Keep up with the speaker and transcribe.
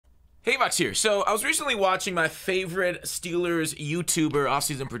Hey, Vox here. So I was recently watching my favorite Steelers YouTuber,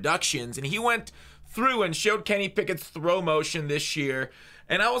 Offseason Productions, and he went through and showed Kenny Pickett's throw motion this year.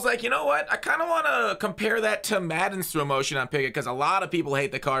 And I was like, you know what? I kind of want to compare that to Madden's throw motion on Pickett because a lot of people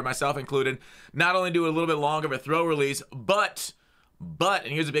hate the card, myself included. Not only do a little bit longer of a throw release, but, and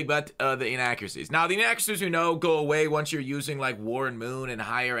here's a big but, the inaccuracies. Now, the inaccuracies we know go away once you're using like Warren Moon and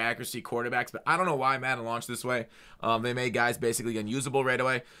higher accuracy quarterbacks, but I don't know why Madden launched this way. They made guys basically unusable right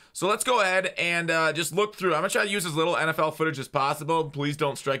away. So let's go ahead and just look through. I'm going to try to use as little NFL footage as possible. Please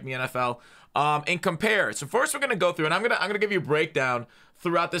don't strike me, NFL. And compare. So first we're going to go through, and I'm going to give you a breakdown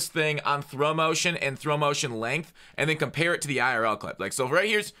throughout this thing on throw motion and throw motion length, and then compare it to the IRL clip. Like, so right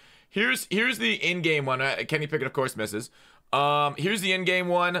here's the in-game one. Kenny Pickett, of course, misses. Here's the in-game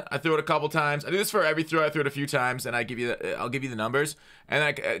one. I threw it a couple times. I do this for every throw. I threw it a few times, and I'll give you the numbers.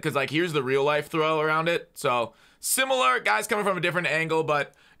 And because like here's the real life throw around it. So similar, guys coming from a different angle,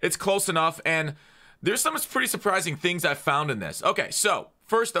 but it's close enough. And there's some pretty surprising things I found in this. Okay, so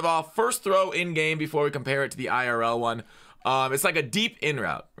first of all, first throw in-game before we compare it to the IRL one. It's like a deep in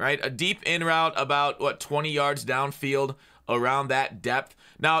route, right? A deep in route about 20 yards downfield around that depth.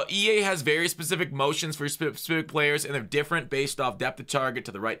 Now, EA has very specific motions for specific players, and they're different based off depth of target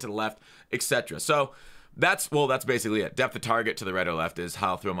to the right, to the left, etc. So that's basically it. Depth of target to the right or left is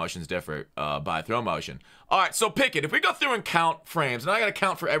how throw motions differ by throw motion. All right, so Pickett, if we go through and count frames, and I got to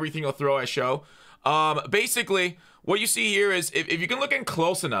count for every single throw I show, basically what you see here is if you can look in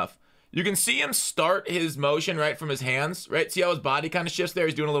close enough, you can see him start his motion right from his hands, right? See how his body kind of shifts there?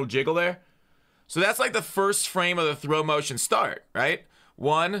 He's doing a little jiggle there. So that's like the first frame of the throw motion start, right?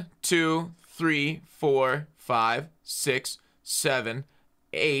 1, 2, 3, 4, 5, 6, 7,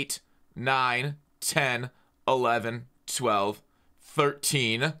 8, 9, 10, 11, 12,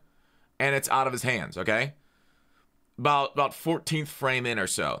 13, and it's out of his hands, okay? About 14th frame in or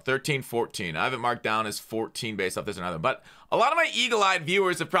so, 13, 14. I have it marked down as 14 based off this and other. But a lot of my eagle-eyed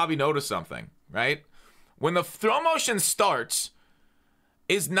viewers have probably noticed something, right? When the throw motion starts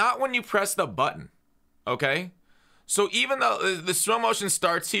is not when you press the button, okay? So even though the throw motion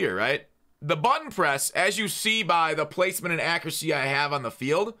starts here, right? The button press, as you see by the placement and accuracy I have on the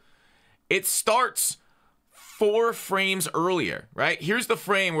field, it starts 4 frames earlier, right? Here's the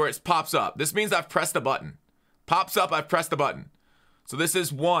frame where it pops up. This means I've pressed the button. Pops up, I've pressed the button. So this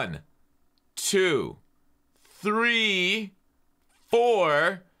is 1, 2, 3,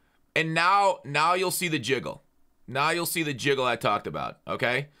 4, and now you'll see the jiggle. Now you'll see the jiggle I talked about,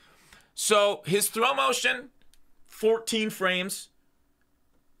 okay? So his throw motion, 14 frames.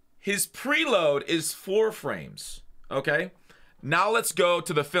 His preload is 4 frames, okay? Now let's go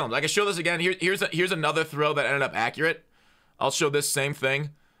to the film. I can show this again. Here's another throw that ended up accurate. I'll show this same thing.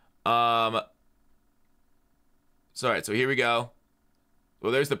 Sorry, so here we go.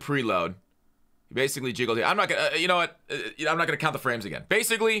 Well, there's the preload. He basically jiggled here. I'm not gonna, you know what? I'm not gonna count the frames again.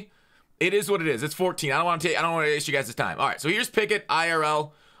 Basically, it is what it is. It's 14. I don't want to waste you guys' time. All right, so here's Pickett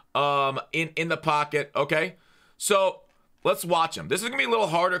IRL, in the pocket. Okay, so let's watch him. This is gonna be a little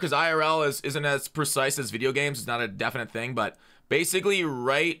harder because IRL isn't as precise as video games. It's not a definite thing, but basically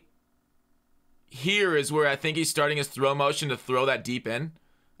right here is where I think he's starting his throw motion to throw that deep in.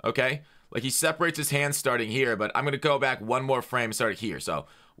 Okay. Like he separates his hands starting here, but I'm going to go back one more frame and start here. So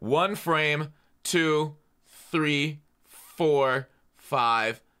 1 frame, 2, 3, 4,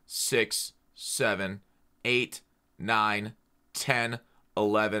 5, 6, 7, 8, 9, 10,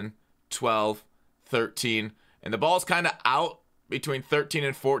 11, 12, 13. And the ball's kind of out between 13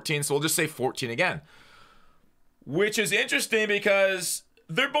 and 14. So we'll just say 14 again. Which is interesting because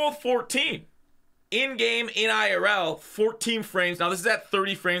they're both 14. In-game, in IRL, 14 frames. Now, this is at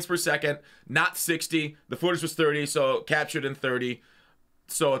 30 frames per second, not 60. The footage was 30, so captured in 30.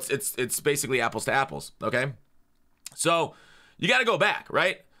 So it's basically apples to apples, okay? So you got to go back,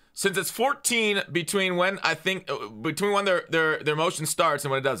 right? Since it's 14 between when their motion starts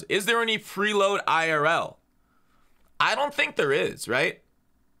and when it does. Is there any preload IRL? I don't think there is, right?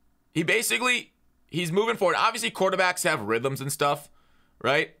 He's moving forward. Obviously, quarterbacks have rhythms and stuff,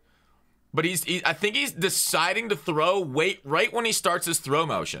 right? But I think he's deciding to throw right when he starts his throw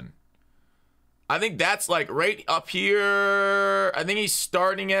motion. I think that's like right up here. I think he's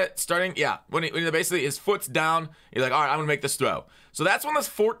starting, yeah. When basically his foot's down, he's like, all right, I'm going to make this throw. So that's when this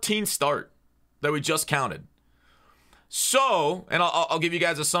 14 start that we just counted. So, and I'll give you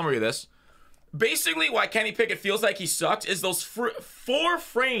guys a summary of this. Basically, why Kenny Pickett feels like he sucked is those 4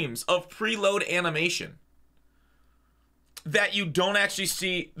 frames of preload animation that you don't actually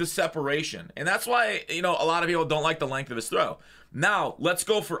see the separation. And that's why, a lot of people don't like the length of his throw. Now, let's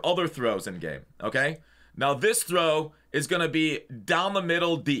go for other throws in game, okay? Now, this throw is going to be down the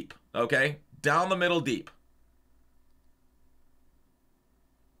middle deep, Okay? Down the middle deep.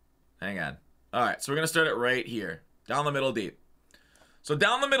 Hang on. All right, so we're going to start it right here. Down the middle deep. So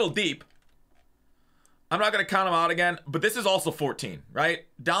down the middle deep, I'm not going to count them out again, but this is also 14, right?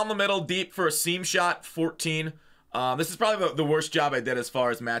 Down the middle deep for a seam shot, 14. This is probably the worst job I did as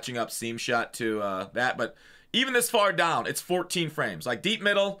far as matching up seam shot to that, but even this far down, it's 14 frames. Like deep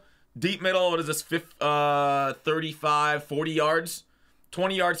middle, what is this, 35, 40 yards?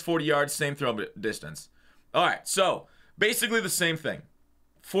 20 yards, 40 yards, same throw distance. All right, so basically the same thing.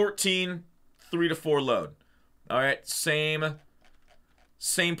 14, 3 to 4 load. All right, same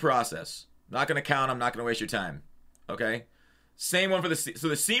process. Not going to count them, not going to waste your time. Okay? Same one for the so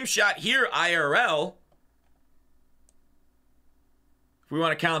the seam shot here, IRL. If we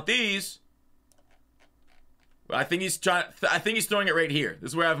want to count these, I think he's throwing it right here.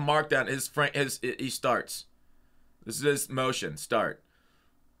 This is where I've marked that he starts. This is his motion. Start.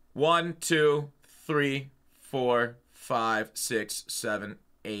 1, 2, 3, 4, 5, 6, 7,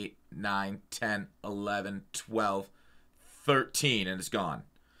 8, 9, 10, 11, 12, 13, and it's gone.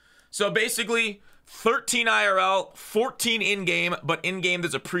 So basically, 13 IRL, 14 in-game, but in-game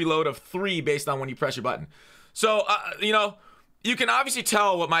there's a preload of 3 based on when you press your button. So, you know, you can obviously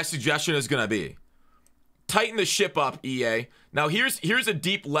tell what my suggestion is going to be. Tighten the ship up, EA. Now, here's a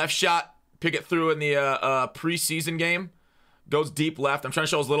deep left shot. Pickett threw in the preseason game. Goes deep left. I'm trying to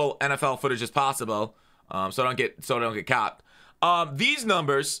show as little NFL footage as possible, so I don't get caught. These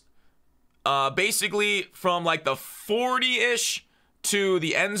numbers, basically from like the 40-ish to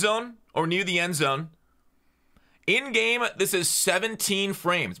the end zone or near the end zone. In game, this is 17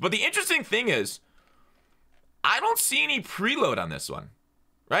 frames. But the interesting thing is, I don't see any preload on this one,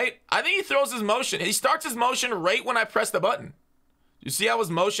 right? I think he throws his motion. He starts his motion right when I press the button. You see how his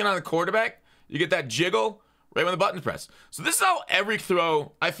motion on the quarterback? You get that jiggle right when the button's pressed. So this is how every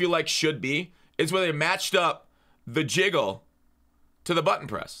throw, I feel like, should be. It's where they matched up the jiggle to the button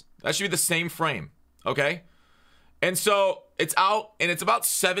press. That should be the same frame, okay? And so it's out, and it's about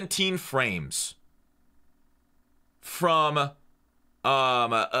 17 frames from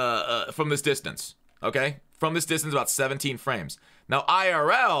this distance, okay? From this distance, about 17 frames. Now,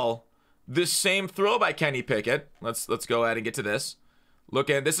 IRL, this same throw by Kenny Pickett. Let's go ahead and get to this. Look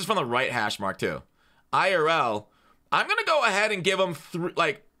at this is from the right hash mark too. IRL, I'm gonna go ahead and give him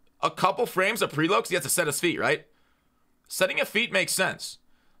like a couple frames of preload because he has to set his feet, right? Setting a feet makes sense.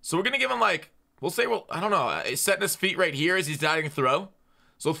 So we're gonna give him like, we'll say, well, I don't know, he's setting his feet right here as he's diving throw.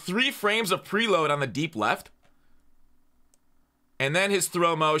 So 3 frames of preload on the deep left. And then his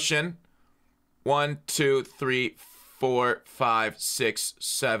throw motion. 1, 2, 3, 4, 5, 6,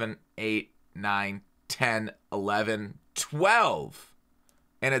 7, 8, 9, 10, 11, 12.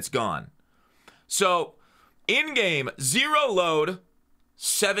 And it's gone. So, in-game, 0 load,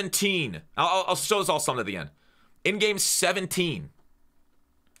 17. I'll show this all summed at the end. In-game, 17.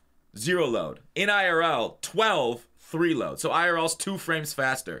 0 load. In IRL, 12, 3 load. So IRL's 2 frames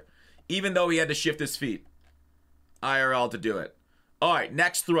faster, even though he had to shift his feet. IRL to do it. All right,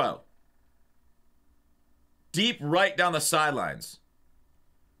 next throw. Deep right down the sidelines.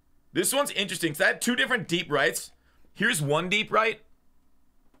 This one's interesting because I had 2 different deep rights. Here's one deep right.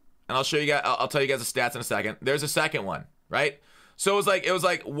 And I'll show you guys, I'll tell you guys the stats in a second. There's a second one, right? So it was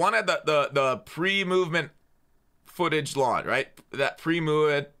like one at the pre-movement footage launch, right? That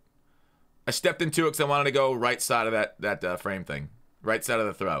pre-movement. I stepped into it because I wanted to go right side of that frame thing. Right side of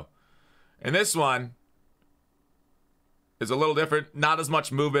the throw. And this one is a little different. Not as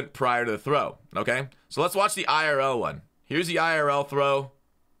much movement prior to the throw, okay? So let's watch the IRL one. Here's the IRL throw.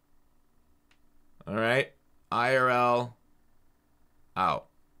 All right. IRL out.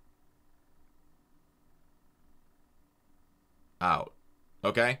 Out.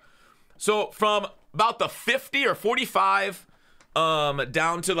 Okay? So from about the 50 or 45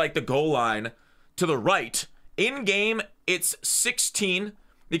 down to like the goal line to the right, in game it's 16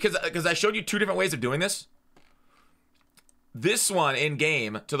 because I showed you 2 different ways of doing this. This one in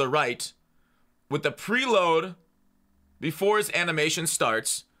game to the right with the preload before his animation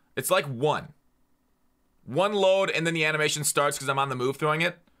starts, it's like 1 load and then the animation starts because I'm on the move throwing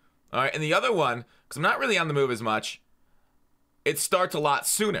it. All right, and the other one, because I'm not really on the move as much, it starts a lot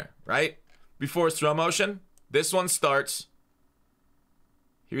sooner, right? Before his throw motion. This one starts.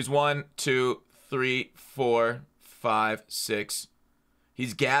 Here's 1, 2, 3, 4, 5, 6.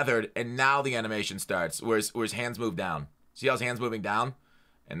 He's gathered, and now the animation starts, where his hands move down. See how his hand's moving down?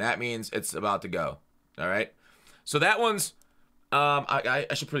 And that means it's about to go. All right? So that one's, I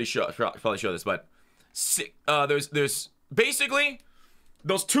should probably show this, but there's basically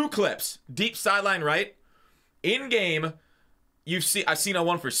those 2 clips, deep sideline right, in game. I've seen a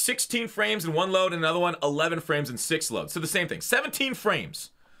one for 16 frames in one load and another one 11 frames in 6 loads. So the same thing. 17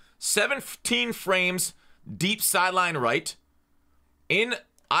 frames. 17 frames deep sideline right. In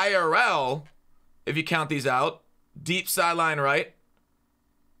IRL, if you count these out, deep sideline right.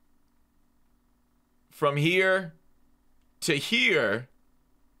 From here to here,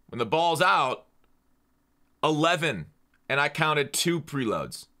 when the ball's out, 11. And I counted 2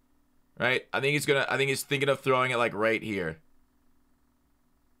 preloads. Right? I think he's thinking of throwing it like right here.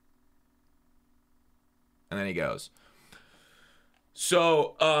 And then he goes.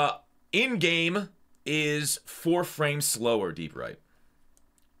 So, in-game is 4 frames slower deep right.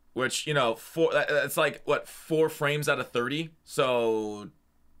 Which, you know, it's like, what, 4 frames out of 30? So,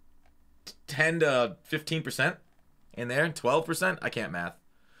 10 to 15% in there? 12%? I can't math.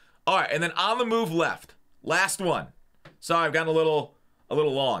 All right, and then on the move left. Last one. Sorry, I've gotten a little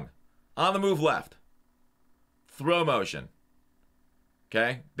long. On the move left. Throw motion.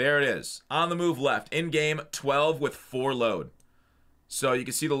 Okay, there it is. On the move left. In game, 12 with 4 load. So you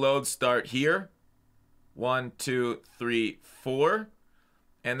can see the load start here. 1, 2, 3, 4.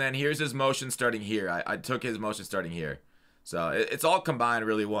 And then here's his motion starting here. I took his motion starting here. So it's all combined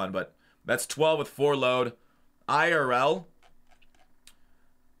really one, but that's 12 with 4 load. IRL.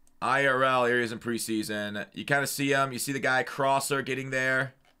 IRL, here he is in preseason. You kind of see him. You see the guy crosser getting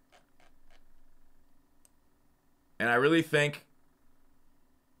there. And I really think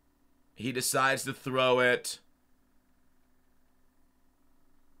he decides to throw it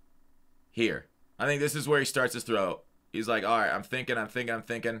here. I think this is where he starts his throw. He's like, all right, I'm thinking.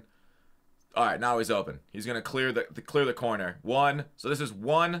 All right, now he's open. He's going to clear the corner. 1. So this is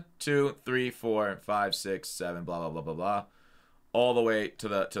 1, 2, 3, 4, 5, 6, 7, blah, blah, blah, blah, blah. All the way to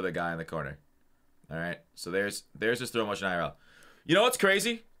the guy in the corner. All right, so there's his throw motion IRL. You know what's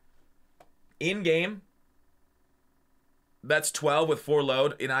crazy? In game, that's 12 with 4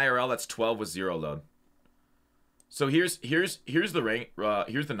 load. In IRL, that's 12 with 0 load. So here's the rank.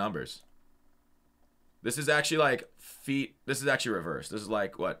 Here's the numbers. This is actually like feet. This is actually reversed. This is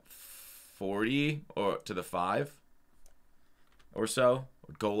like what, 40 or to the 5 or so,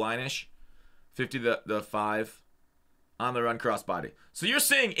 goal line-ish. 50 to the 5 on the run crossbody. So you're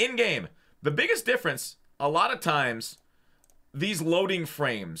seeing in game the biggest difference. A lot of times, these loading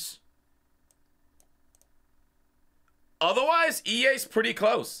frames. Otherwise, EA's pretty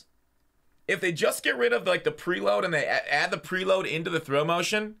close. If they just get rid of like the preload and they add the preload into the throw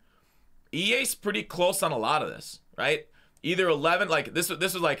motion, EA's pretty close on a lot of this, right? Either 11, like this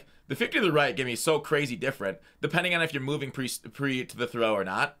was like the 50 to the right gave me so crazy different, depending on if you're moving pre to the throw or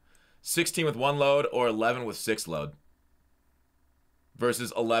not. 16 with 1 load or 11 with 6 load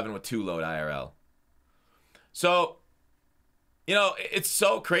versus 11 with 2 load IRL. So, you know, it's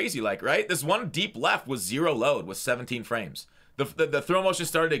so crazy, like, right? This one deep left was 0 load with 17 frames. The throw motion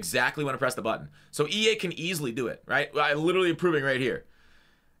started exactly when I pressed the button. So EA can easily do it, right? I literally am proving right here.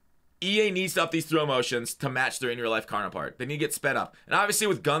 EA needs to up these throw motions to match their in-real-life counterpart. They need to get sped up. And obviously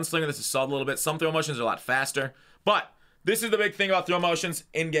with Gunslinger, this is solved a little bit. Some throw motions are a lot faster. But this is the big thing about throw motions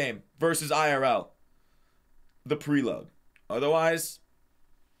in-game versus IRL. The preload. Otherwise,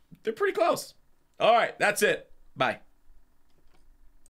 they're pretty close. All right, that's it. Bye.